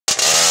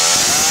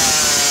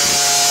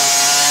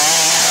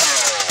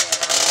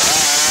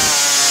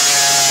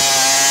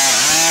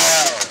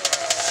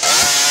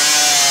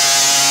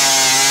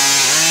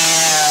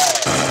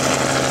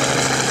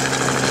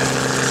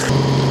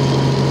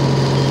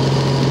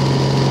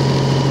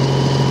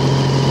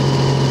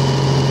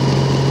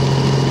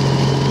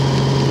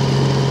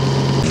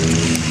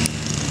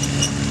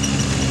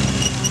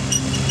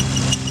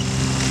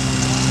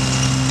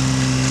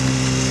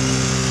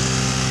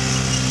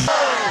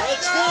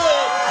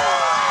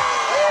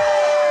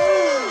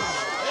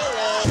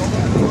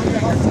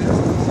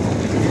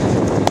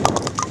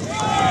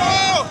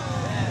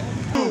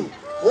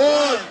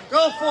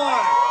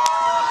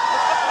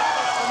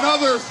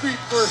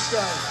this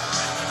guy.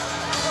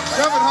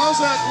 Kevin, how's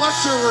that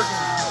lecture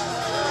working?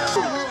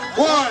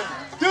 1,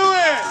 do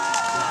it!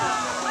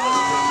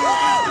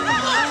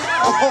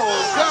 Oh,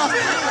 God!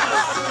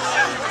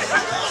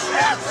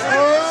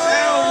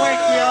 That'll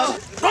wake you up.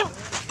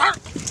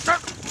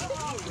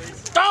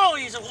 Oh,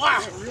 he's a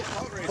wild.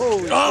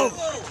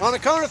 Oh! On the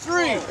count of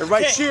 3.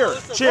 Everybody cheer.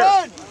 Cheer.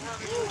 1, 2,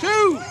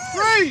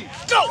 3.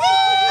 Go!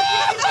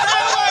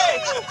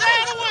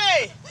 That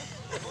away!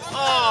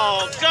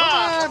 Oh,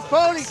 God! Come on,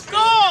 pony.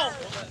 Go!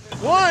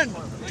 1,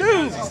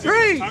 2,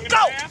 3. Go!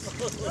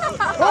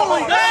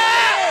 Holy Yeah!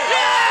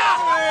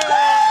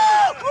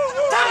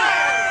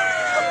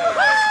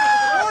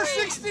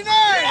 469.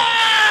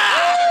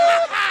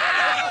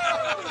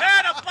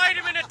 Had to bite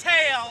him in the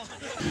tail.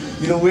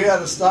 You know, we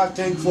had a stock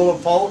tank full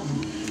of pout,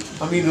 and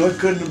I mean, it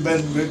couldn't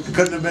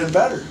have been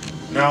better.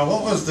 Now,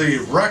 what was the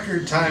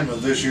record time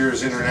of this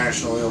year's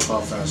International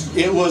Eelpout Festival?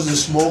 It was a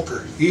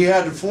smoker. He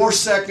had 4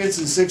 seconds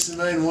and 6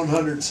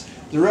 9/100ths.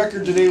 The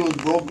record today was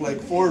broke like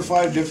 4 or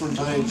 5 different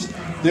times.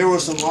 There were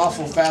some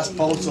awful fast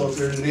pouts out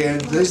there today,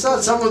 and they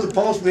thought some of the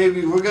pouts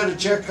maybe we're going to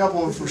check a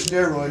couple of them for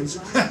steroids.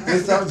 They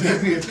thought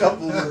maybe a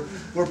couple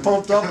were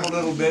pumped up a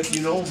little bit,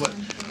 you know. But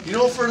you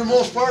know, for the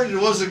most part, it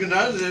wasn't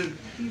good.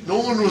 No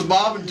one was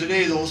bobbing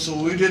today though, so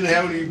we didn't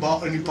have any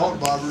pout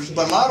bobbers.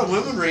 But a lot of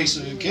women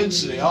racing and kids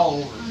today,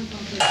 all over.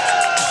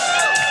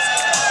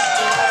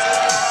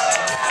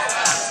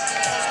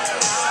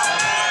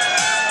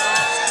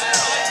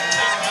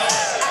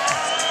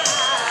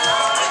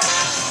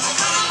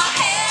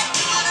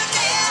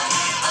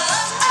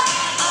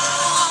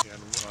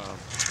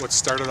 What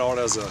started out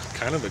as a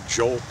kind of a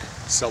joke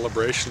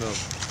celebration of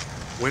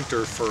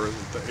winter for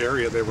the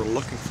area. They were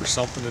looking for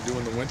something to do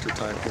in the winter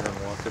time here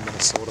in Walker,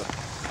 Minnesota.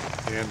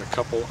 And a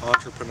couple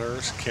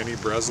entrepreneurs, Kenny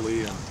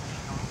Bresley and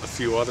a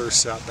few others,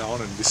 sat down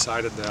and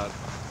decided that,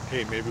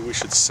 hey, maybe we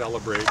should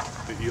celebrate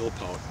the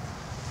eelpout.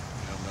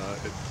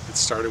 And it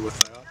started with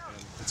that,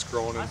 and it's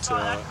grown into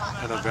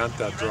an event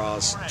that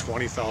draws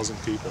 20,000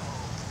 people.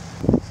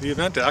 The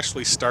event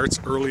actually starts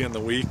early in the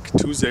week,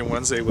 Tuesday,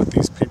 Wednesday, with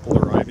these people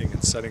arriving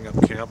and setting up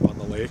camp on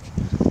the lake.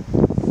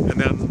 And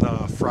then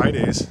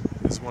Fridays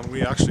is when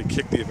we actually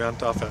kick the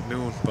event off at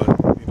noon, but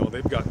you know,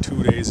 they've got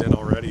 2 days in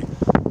already,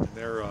 and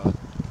they're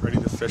ready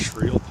to fish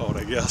for eelpout,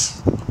 I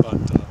guess. But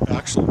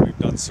actually, we've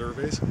done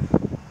surveys, and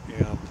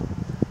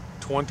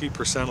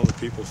 20% of the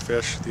people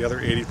fish, the other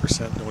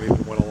 80% don't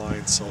even win a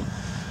line. So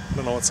I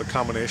don't know, it's a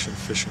combination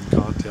fishing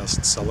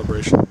contest,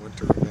 celebration,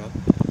 winter event.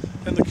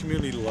 And the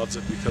community loves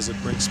it because it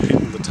brings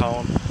people to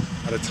town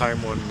at a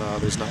time when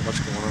there's not much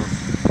going on.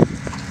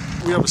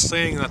 We have a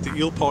saying that the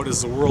eelpout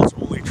is the world's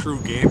only true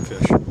game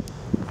fish.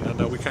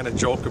 And we kind of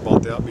joke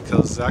about that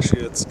because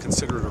actually it's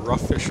considered a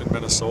rough fish in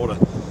Minnesota.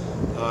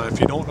 If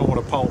you don't know what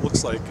a pout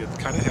looks like, it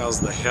kind of has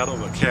the head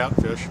of a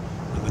catfish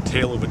and the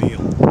tail of an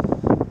eel.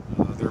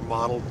 They're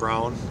mottled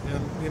brown,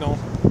 and you know,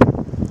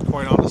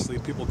 quite honestly,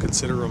 people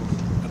consider them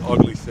an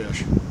ugly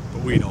fish,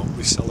 but we don't.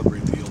 We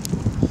celebrate the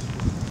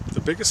eelpout.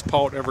 The biggest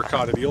pout ever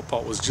caught at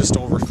eelpout was just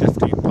over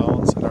 15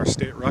 pounds, and our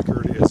state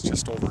record is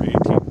just over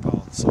 18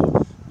 pounds.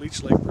 So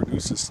Leech Lake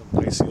produces some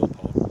nice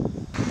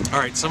eelpout. All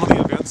right, some of the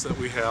events that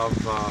we have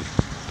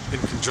in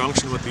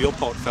conjunction with the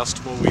Eelpout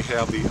Festival, we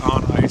have the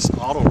on-ice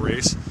auto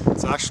race.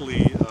 It's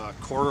actually a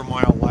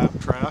quarter-mile lap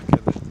track,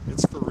 and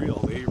it's for real.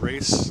 They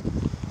race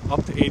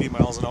up to 80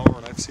 miles an hour,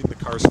 and I've seen the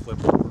cars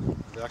flip over.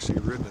 I've actually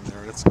ridden in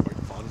there, and it's quite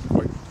fun,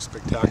 quite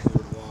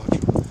spectacular to watch.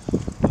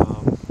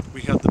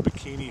 We had the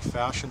Bikini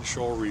Fashion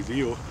Show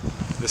review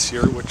this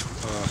year, which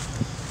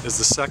is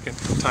the second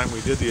time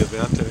we did the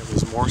event, and it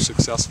was more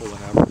successful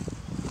than ever.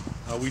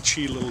 We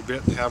cheat a little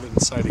bit and have it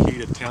inside a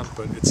heated tent,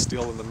 but it's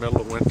still in the middle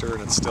of winter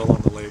and it's still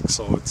on the lake,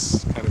 so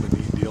it's kind of a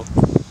neat deal.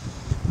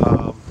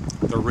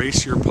 The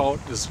Race Your Pout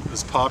is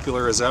as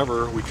popular as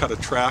ever. We cut a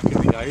track in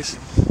the ice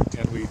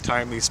and we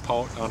time these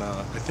pout on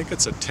I think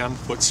it's a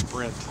 10-foot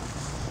sprint.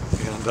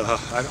 And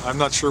I'm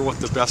not sure what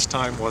the best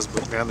time was,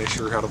 but man, they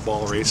sure had a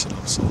ball racing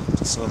them, so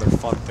it's another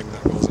fun thing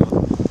that goes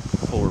on.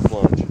 Polar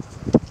plunge.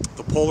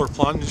 The Polar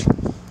Plunge,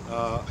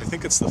 I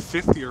think it's the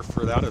 5th year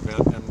for that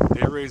event, and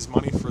they raise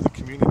money for the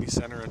community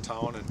center in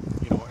town, and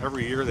you know,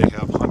 every year they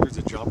have hundreds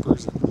of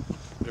jumpers, and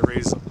they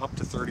raise up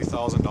to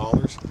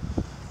 $30,000.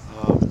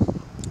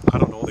 I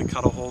don't know, they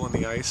cut a hole in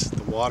the ice,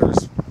 the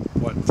water's,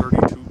 what,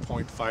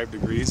 32.5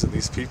 degrees, and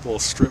these people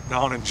strip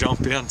down and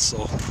jump in,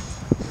 so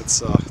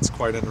it's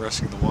quite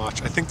interesting to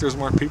watch. I think there's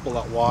more people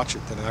that watch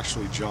it than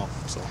actually jump.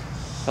 So,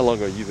 how long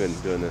have you been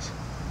doing this?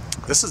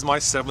 This is my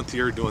 7th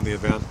year doing the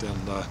event,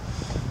 and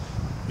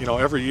you know,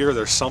 every year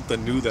there's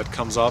something new that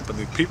comes up, and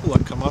the people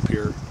that come up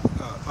here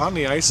on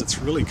the ice, it's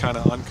really kind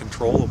of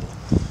uncontrollable.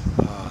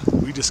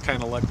 We just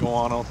kind of let go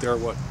on out there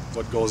what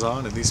goes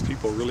on, and these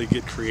people really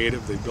get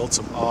creative. They build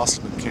some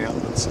awesome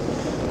encampments.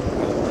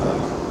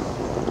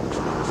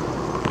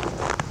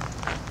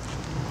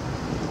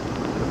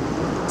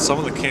 Some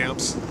of the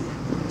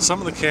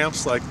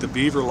camps like the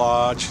Beaver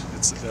Lodge,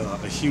 it's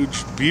a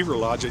huge beaver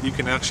lodge that you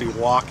can actually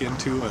walk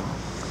into, and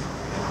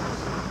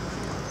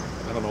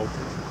I don't know,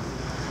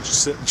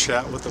 just sit and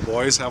chat with the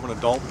boys, have an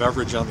adult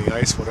beverage on the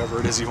ice, whatever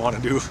it is you want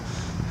to do.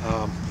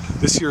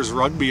 This year's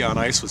rugby on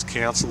ice was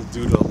canceled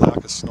due to a lack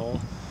of snow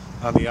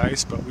on the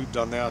ice, but we've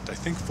done that I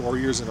think 4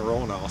 years in a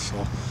row now.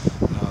 So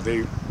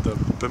the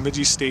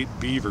Bemidji State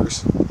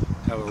Beavers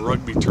have a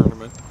rugby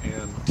tournament,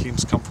 and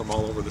teams come from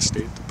all over the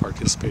state to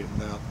participate in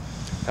that.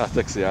 How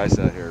thick's the ice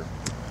out here?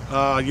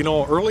 You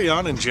know, early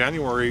on in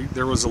January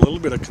there was a little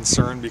bit of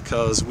concern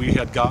because we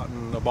had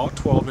gotten about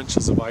 12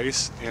 inches of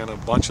ice and a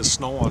bunch of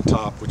snow on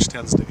top, which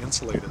tends to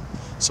insulate it.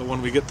 So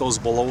when we get those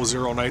below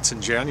zero nights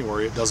in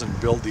January, it doesn't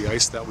build the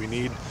ice that we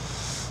need.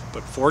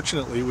 But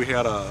fortunately we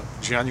had a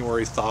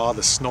January thaw,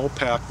 the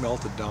snowpack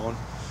melted down,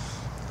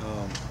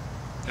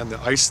 and the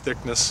ice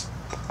thickness,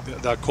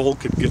 that cold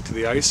could get to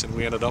the ice, and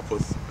we ended up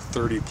with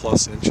 30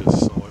 plus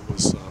inches. So it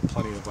was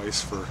plenty of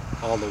ice for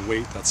all the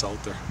weight that's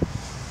out there.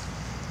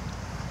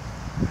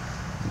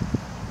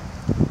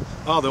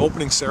 The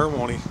opening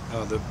ceremony,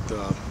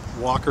 the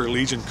Walker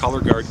Legion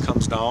Color Guard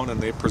comes down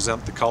and they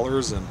present the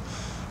colors, and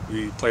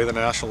we play the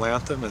national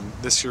anthem. And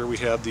this year we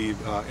had the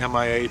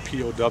MIA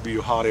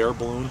POW hot air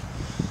balloon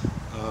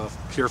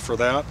here for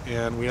that,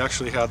 and we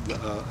actually had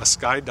a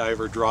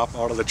skydiver drop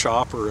out of the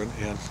chopper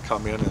and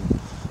come in, and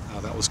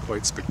that was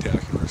quite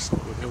spectacular. So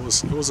it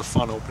was a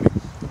fun opening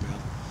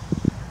event.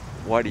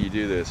 Why do you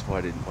do this?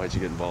 Why'd you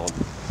get involved?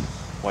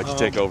 Why'd you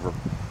take over?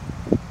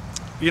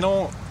 You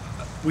know,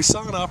 we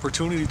saw an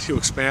opportunity to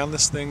expand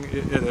this thing.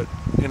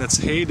 In its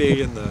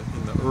heyday in the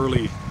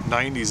early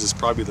 90s is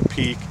probably the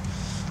peak.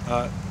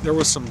 There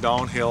was some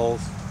downhill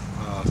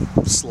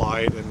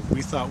slide, and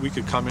we thought we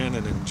could come in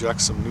and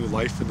inject some new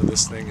life into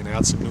this thing and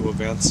add some new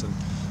events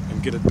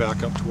and get it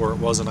back up to where it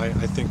was, and I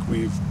think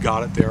we've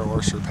got it there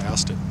or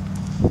surpassed it.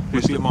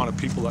 With the amount of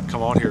people that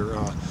come out here,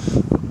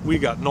 we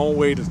got no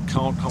way to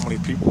count how many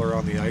people are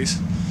on the ice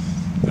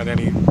at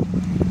any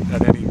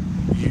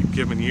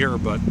given year,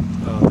 but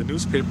the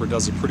newspaper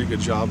does a pretty good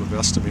job of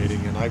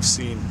estimating, and I've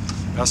seen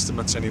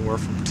estimates anywhere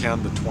from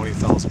 10 to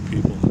 20,000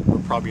 people.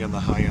 We're probably on the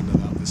high end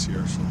of that this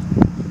year. So.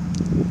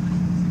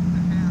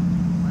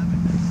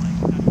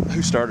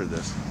 Who started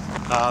this?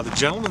 The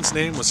gentleman's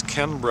name was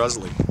Ken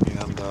Bresley,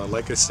 and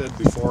like I said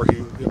before,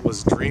 it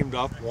was dreamed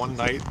up one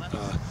night,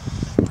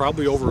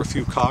 probably over a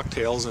few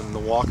cocktails in the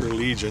Walker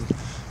Legion,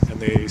 and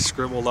they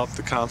scribbled up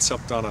the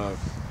concept on a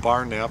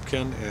bar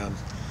napkin, and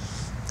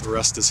the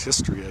rest is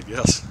history, I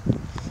guess.